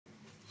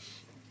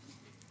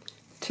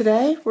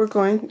today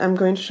I'm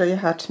going to show you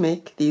how to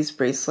make these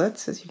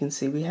bracelets. As you can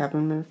see, we have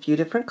them in a few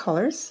different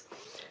colors.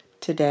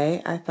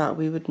 Today I thought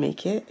we would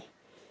make it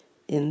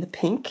in the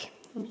pink.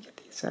 Let me get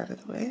these out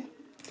of the way.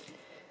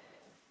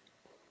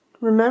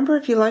 Remember,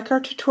 if you like our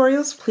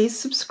tutorials, please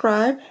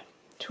subscribe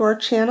to our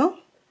channel.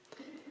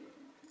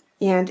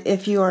 And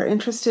if you are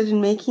interested in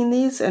making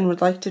these and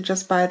would like to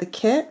just buy the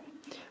kit,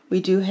 we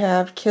do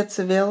have kits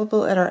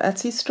available at our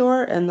Etsy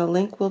store, and the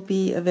link will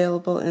be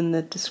available in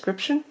the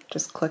description.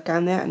 Just click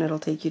on that and it'll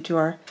take you to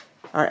our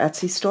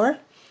Etsy store.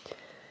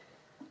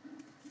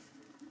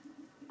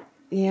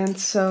 And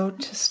so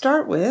to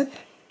start with,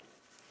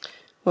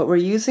 what we're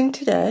using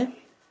today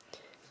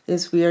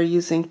is we are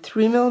using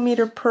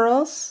 3mm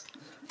pearls,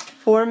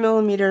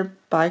 4mm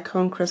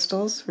bicone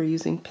crystals, we're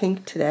using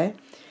pink today,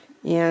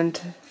 and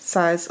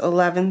size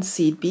 11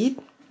 seed bead.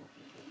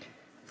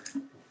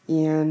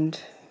 And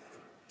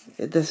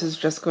this is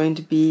just going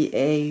to be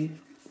a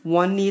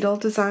one needle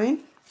design.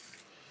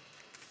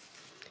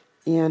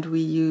 And we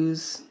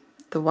use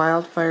the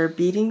wildfire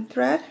beading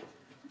thread.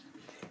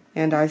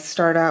 And I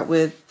start out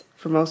with,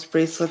 for most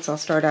bracelets, I'll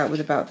start out with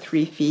about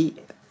 3 feet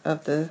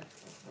of the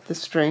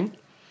string.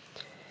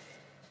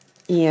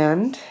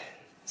 And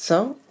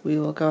so we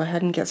will go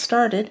ahead and get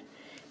started.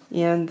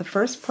 And the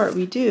first part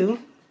we do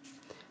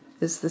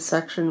is the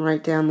section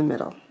right down the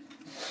middle.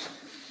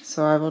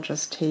 So I will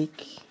just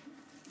take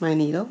my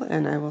needle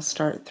and I will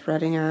start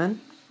threading on,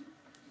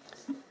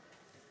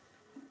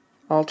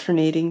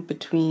 alternating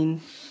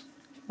between,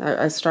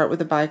 I start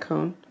with a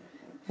bicone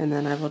and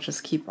then I will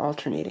just keep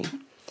alternating.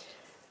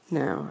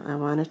 Now I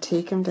want to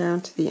take them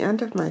down to the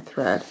end of my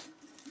thread,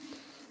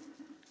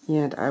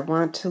 and I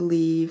want to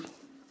leave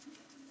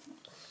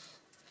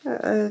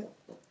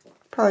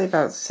probably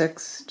about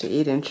 6 to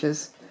 8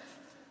 inches.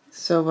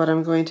 So what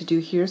I'm going to do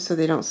here, so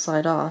they don't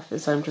slide off,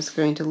 is I'm just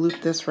going to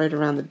loop this right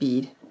around the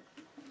bead.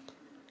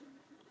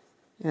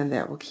 And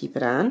that will keep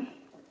it on.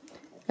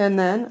 And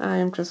then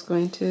I'm just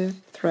going to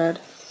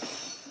thread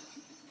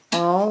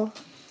all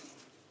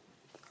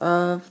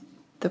of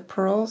the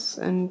pearls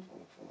and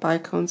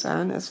bicones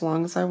on as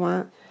long as I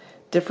want.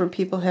 Different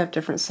people have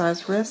different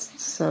size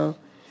wrists, so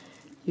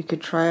you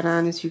could try it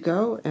on as you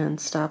go and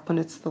stop when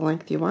it's the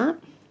length you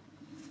want.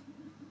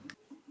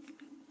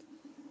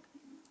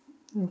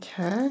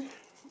 Okay,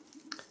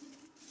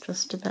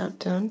 just about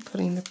done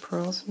putting the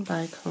pearls and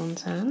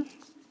bicones on.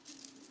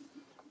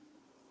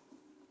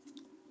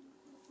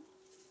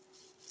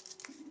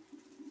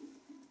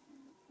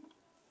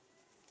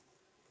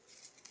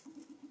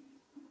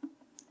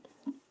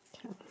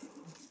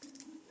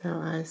 Now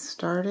I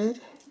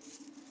started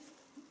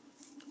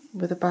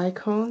with a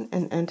bicone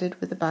and ended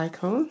with a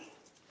bicone,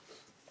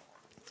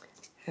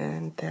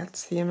 and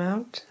that's the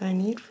amount I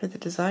need for the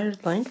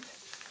desired length.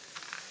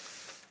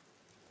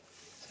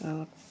 So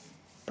I'll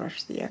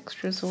brush the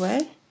extras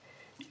away,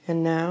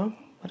 and now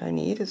what I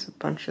need is a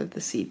bunch of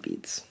the seed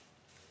beads.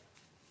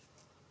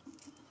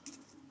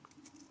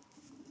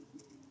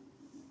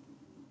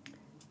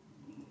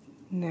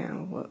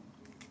 Now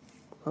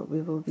what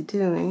we will be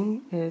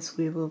doing is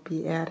we will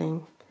be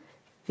adding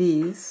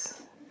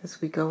these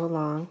as we go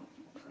along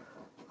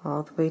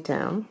all the way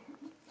down.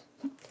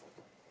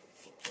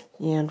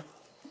 And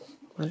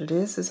what it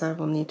is I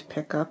will need to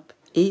pick up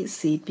 8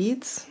 seed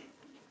beads.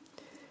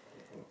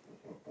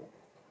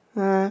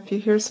 If you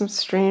hear some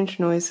strange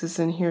noises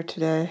in here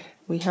today,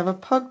 we have a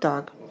pug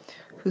dog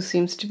who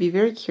seems to be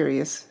very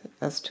curious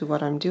as to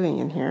what I'm doing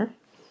in here.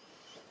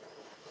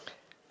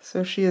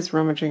 So she is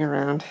rummaging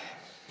around.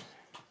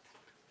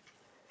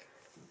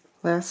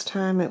 Last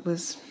time it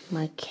was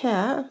my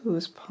cat who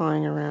was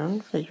pawing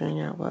around,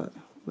 figuring out what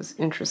was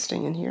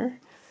interesting in here.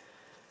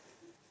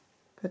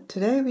 But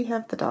today we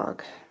have the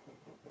dog.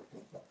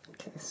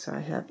 Okay, so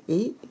I have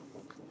 8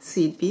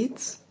 seed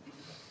beads.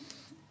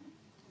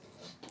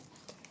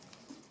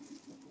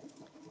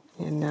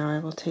 And now I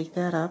will take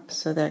that up,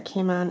 so that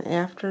came on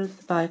after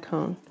the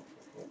bicone,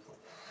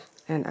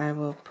 and I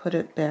will put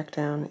it back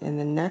down in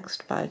the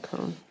next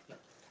bicone,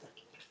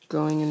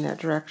 going in that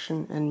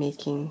direction and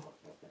making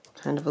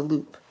kind of a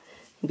loop.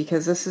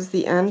 Because this is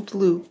the end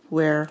loop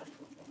where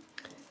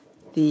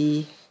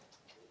the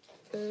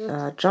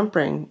jump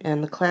ring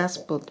and the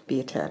clasp will be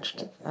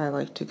attached, I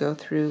like to go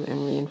through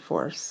and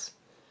reinforce.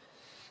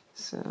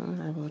 So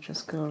I will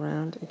just go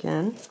around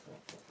again.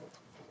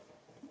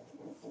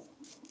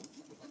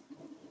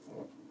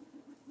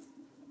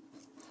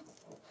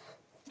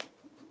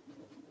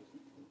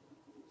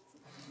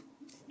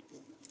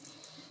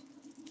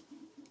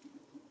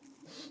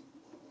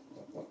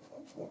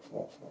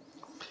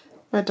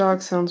 My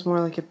dog sounds more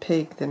like a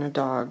pig than a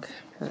dog,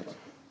 but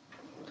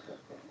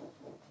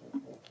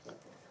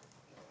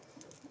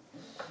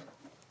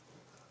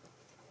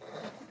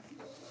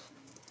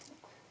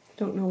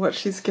don't know what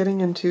she's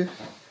getting into.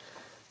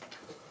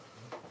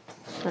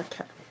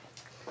 Okay,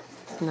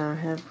 so now I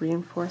have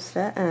reinforced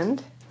that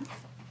end.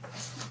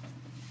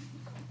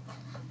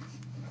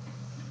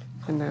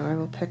 And now I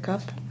will pick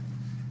up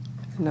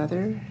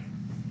another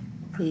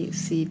 8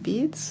 seed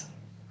beads.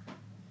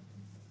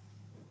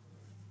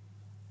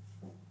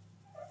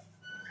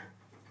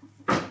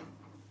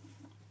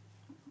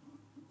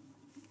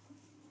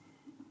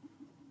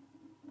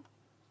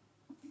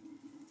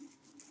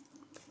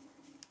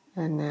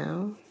 And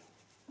now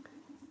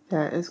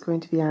that is going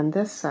to be on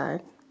this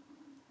side,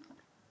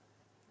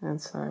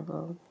 and so I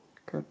will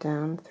go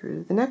down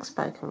through the next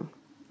bicone.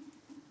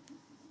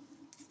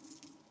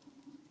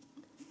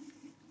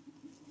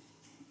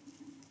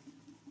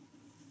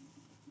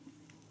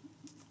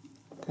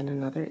 Then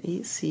another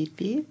 8 seed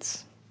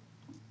beads.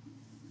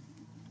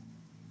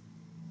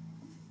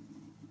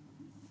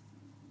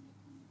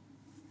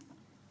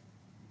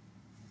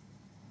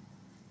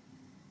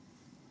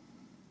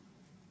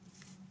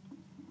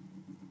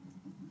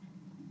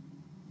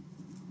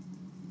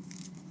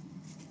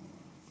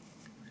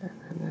 And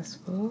then this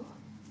will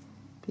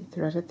be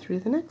threaded through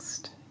the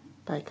next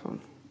bicone.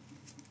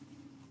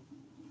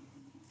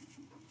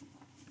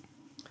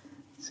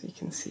 So you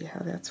can see how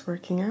that's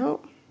working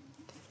out.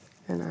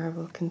 And I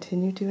will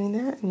continue doing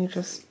that, and you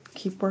just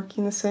keep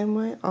working the same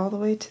way all the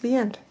way to the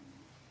end.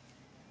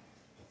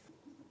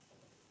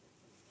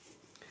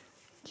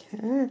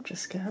 Okay, I've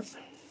just got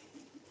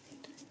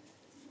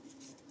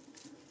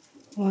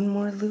one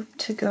more loop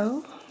to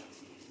go.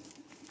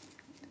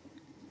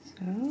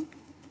 So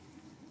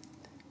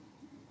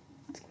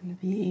it's going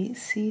to be 8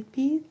 seed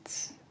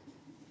beads.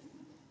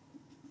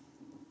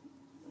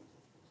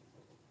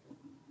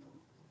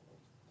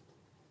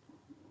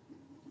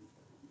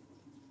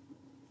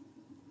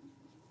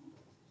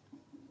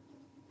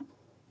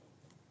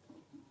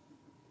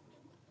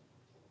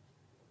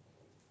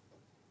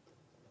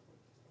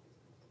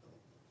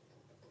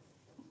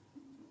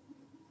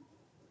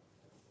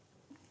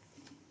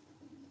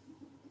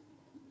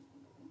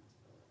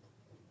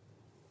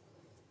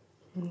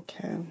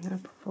 Okay, now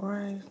before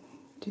I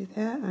do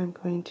that, I'm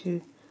going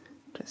to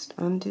just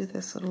undo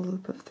this little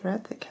loop of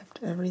thread that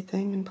kept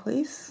everything in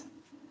place.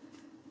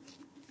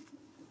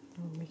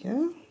 There we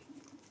go.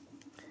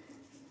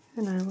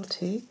 And I will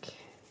take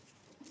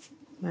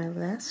my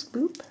last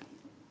loop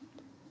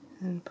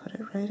and put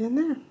it right in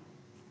there.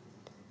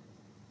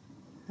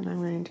 And I'm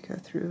going to go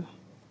through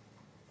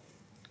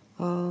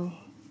all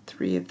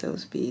 3 of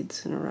those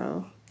beads in a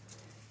row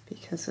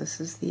because this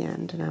is the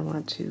end and I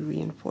want to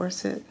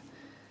reinforce it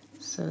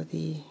so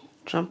the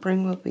jump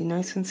ring will be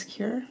nice and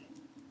secure.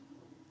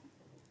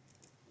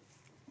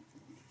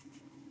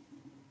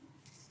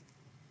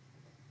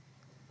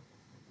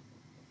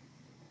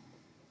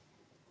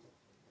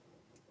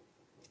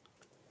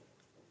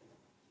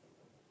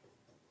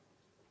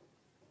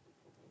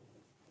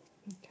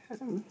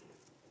 Okay.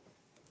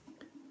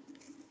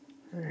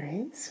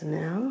 Alright, so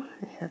now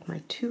I have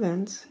my 2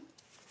 ends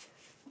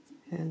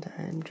and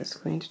I'm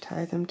just going to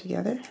tie them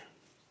together.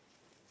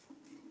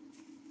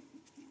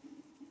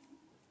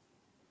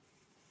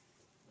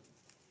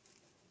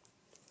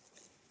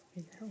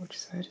 Figure out which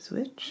side is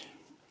which.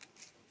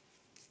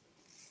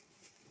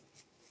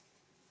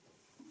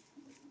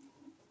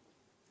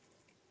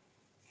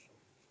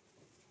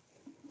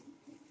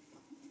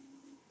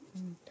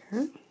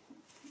 Okay.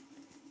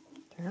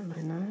 Got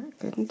my knot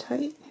good and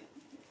tight.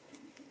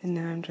 And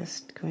now I'm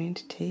just going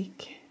to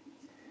take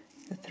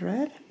the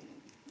thread,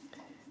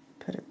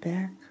 put it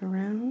back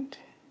around,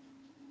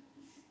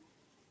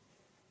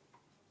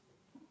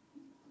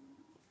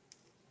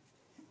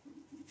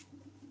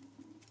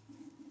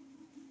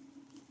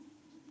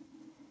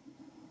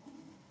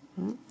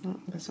 oh, no,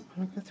 it doesn't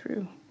want to go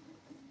through.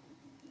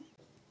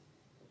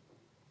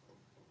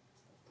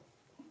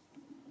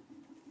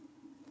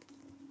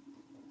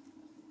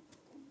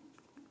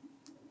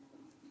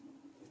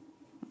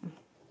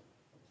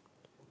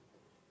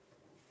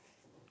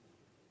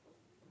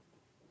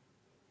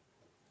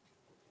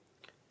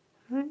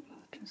 Alright,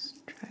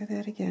 just try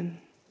that again.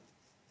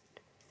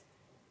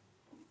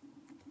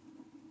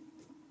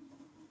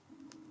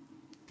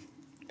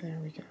 There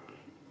we go.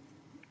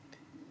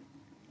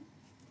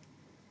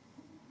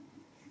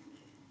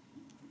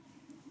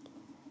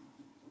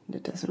 And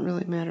it doesn't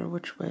really matter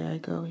which way I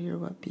go here,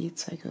 what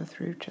beads I go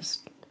through,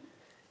 just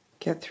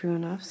get through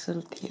enough so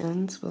that the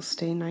ends will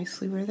stay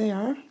nicely where they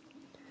are. I'm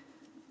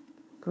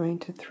going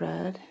to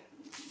thread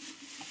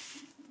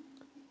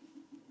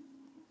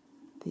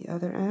the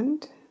other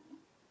end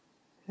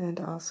and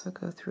also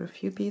go through a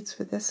few beads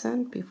for this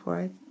end before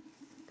I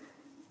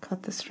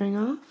cut the string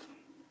off.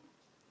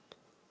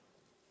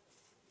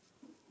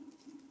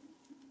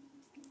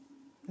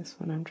 This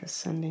one I'm just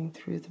sending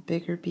through the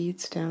bigger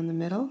beads down the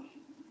middle.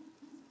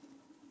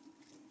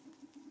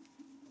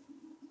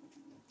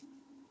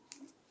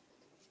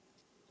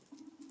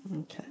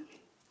 Okay,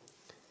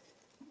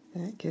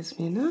 that gives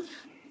me enough.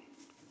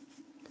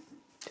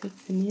 Take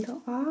the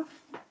needle off,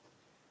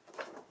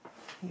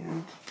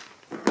 and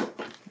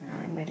now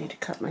I'm ready to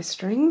cut my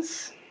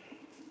strings.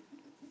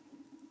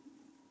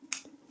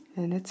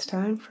 And it's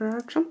time for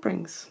our jump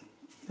rings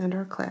and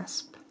our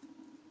clasp.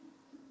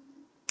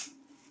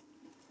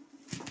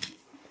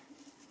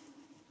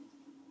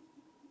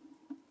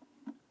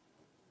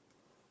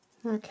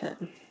 Okay,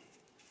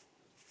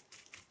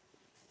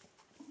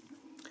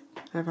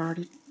 I've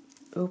already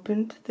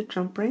opened the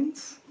jump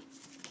rings,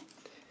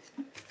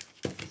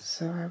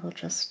 so I will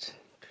just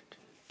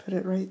put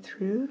it right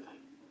through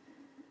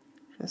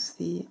just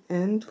the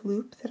end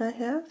loop that I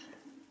have.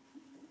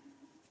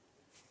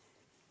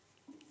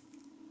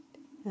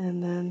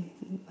 And then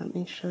let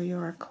me show you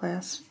our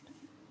clasp.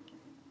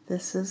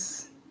 This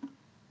is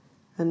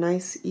a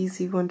nice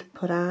easy one to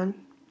put on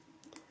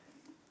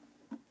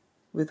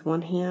with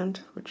one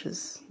hand, which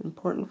is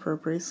important for a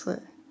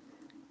bracelet.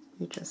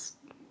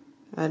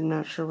 I'm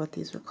not sure what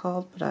these are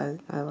called, but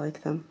I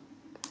like them.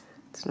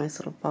 It's a nice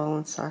little ball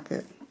and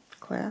socket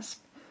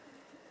clasp.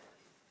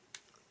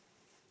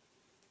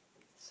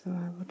 So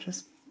I will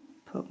just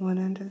put one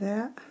end of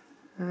that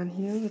on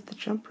here with the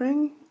jump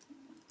ring.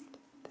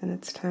 Then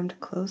it's time to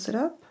close it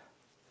up.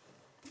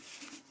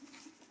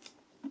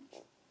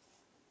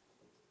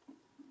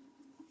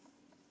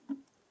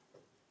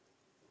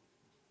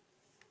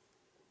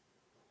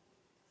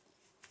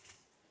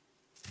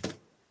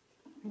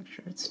 Make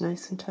sure it's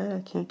nice and tight.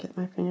 I can't get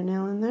my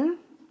fingernail in there.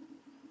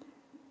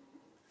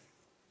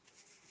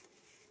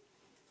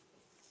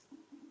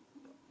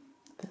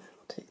 Then I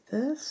will take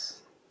this.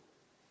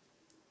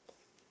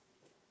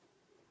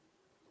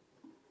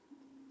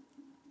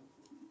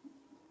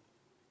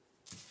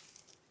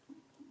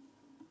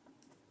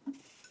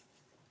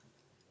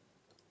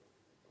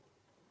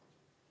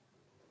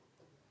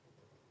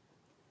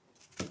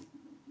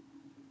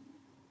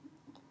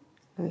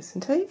 Nice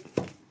and tight.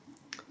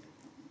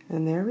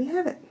 And there we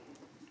have it.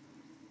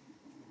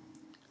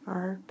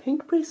 Our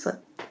pink bracelet.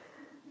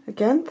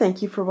 Again,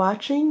 thank you for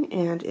watching,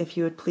 and if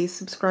you would please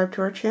subscribe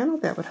to our channel,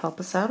 that would help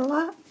us out a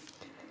lot.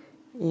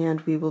 And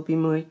we will be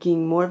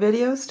making more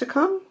videos to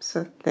come,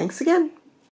 so thanks again.